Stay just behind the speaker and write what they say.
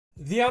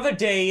The other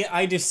day,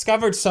 I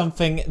discovered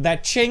something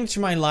that changed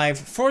my life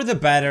for the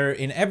better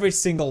in every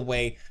single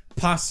way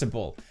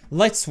possible.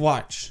 Let's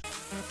watch.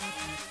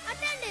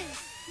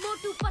 Attendance.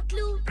 MOTU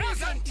PATLU.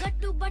 Present.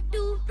 Gattu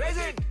Battu.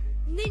 Present.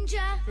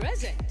 Ninja.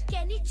 Present.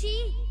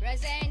 Kenichi.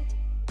 Present.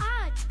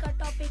 आज का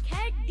topic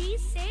है D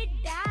से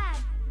dab.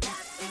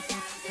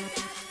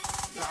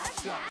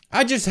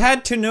 I just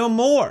had to know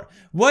more.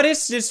 What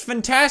is this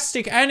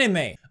fantastic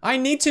anime? I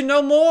need to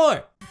know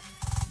more.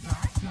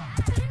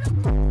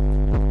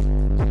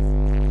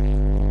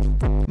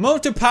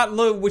 MOTU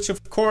PATLU, which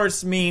of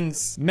course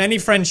means many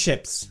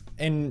friendships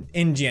in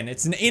Indian.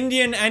 It's an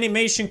Indian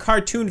animation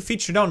cartoon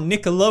featured on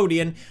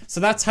Nickelodeon, so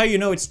that's how you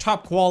know it's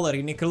top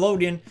quality.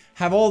 Nickelodeon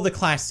have all the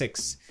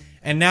classics,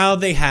 and now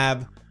they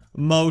have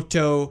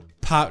MOTU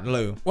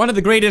PATLU, one of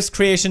the greatest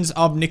creations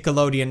of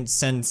Nickelodeon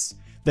since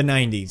the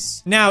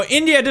 90s. Now,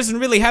 India doesn't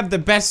really have the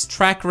best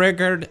track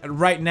record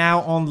right now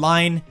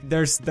online.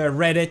 There's the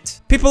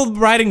Reddit. People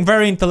writing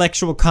very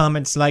intellectual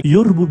comments like,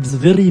 "Your boobs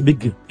very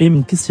big.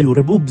 Kiss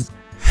your boobs."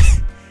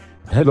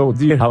 Hello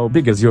dear, how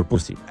big is your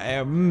pussy?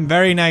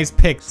 Very nice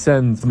pics.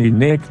 Send me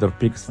naked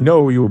pics.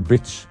 No, you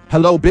bitch.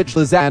 Hello bitch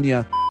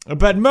lasagna.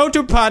 But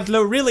MOTU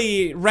PATLU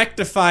really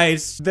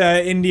rectifies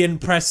the Indian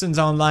presence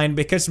online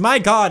because, my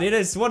god, it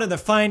is one of the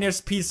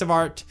finest pieces of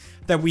art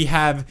that we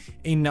have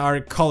in our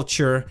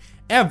culture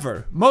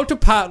ever. MOTU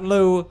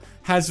PATLU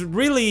has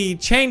really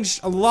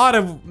changed a lot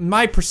of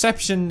my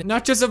perception,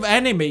 not just of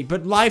anime,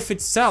 but life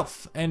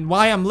itself and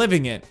why I'm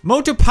living it.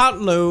 MOTU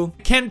PATLU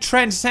can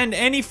transcend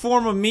any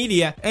form of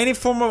media, any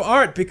form of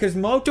art, because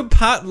MOTU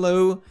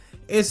PATLU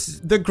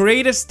is the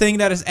greatest thing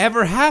that has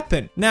ever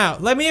happened. Now,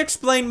 let me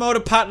explain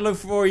MOTU PATLU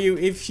for you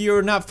if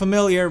you're not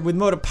familiar with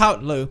MOTU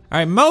PATLU.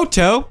 Alright,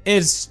 Moto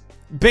is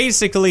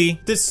basically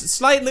this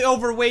slightly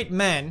overweight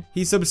man.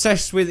 He's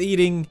obsessed with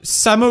eating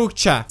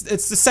samocha.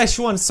 It's the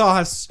Szechuan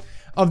sauce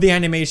of the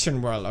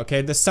animation world,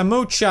 okay? The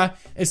samocha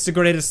is the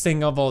greatest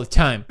thing of all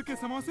time.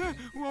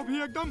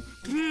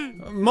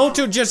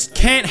 Moto just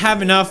can't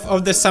have enough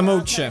of the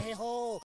samocha.